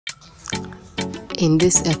In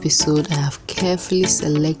this episode, I have carefully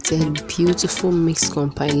selected beautiful mixed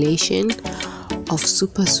compilation of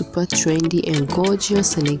super trendy and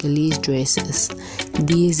gorgeous Senegalese dresses.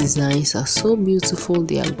 These designs are so beautiful,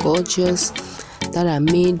 they are gorgeous, that are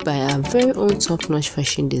made by our very own top-notch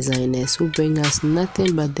fashion designers who bring us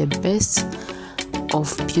nothing but the best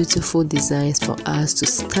of beautiful designs for us to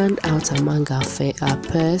stand out among our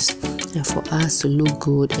peers and for us to look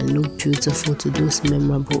good and look beautiful to those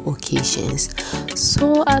memorable occasions.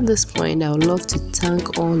 So at this point, I would love to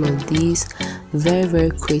thank all of these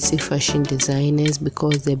very creative fashion designers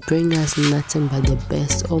because they bring us nothing but the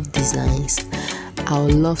best of designs. I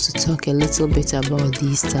would love to talk a little bit about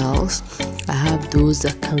these styles. I have those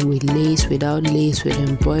that come with lace, without lace, with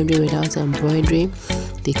embroidery, without embroidery.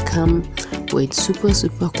 They come with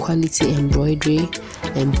super quality embroidery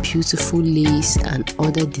and beautiful lace and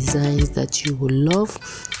other designs that you will love,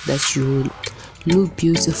 that you will look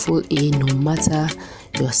beautiful in no matter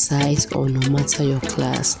your size or no matter your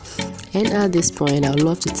class. And at this point, I would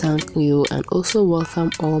love to thank you and also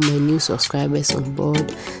welcome all my new subscribers on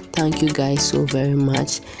board. Thank you guys so very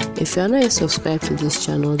much. If you are not yet subscribed to this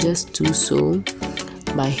channel, just do so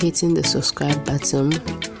by hitting the subscribe button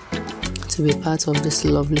to be part of this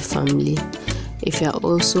lovely family. If you are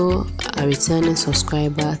also a returning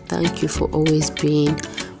subscriber, thank you for always being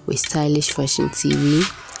with Stylish Fashion TV.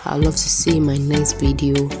 I'd love to see you in my next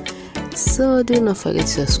video. So do not forget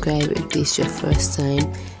to subscribe if this is your first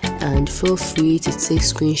time, and feel free to take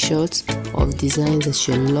screenshots of designs that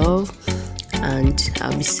you love, and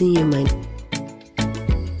I'll be seeing you in my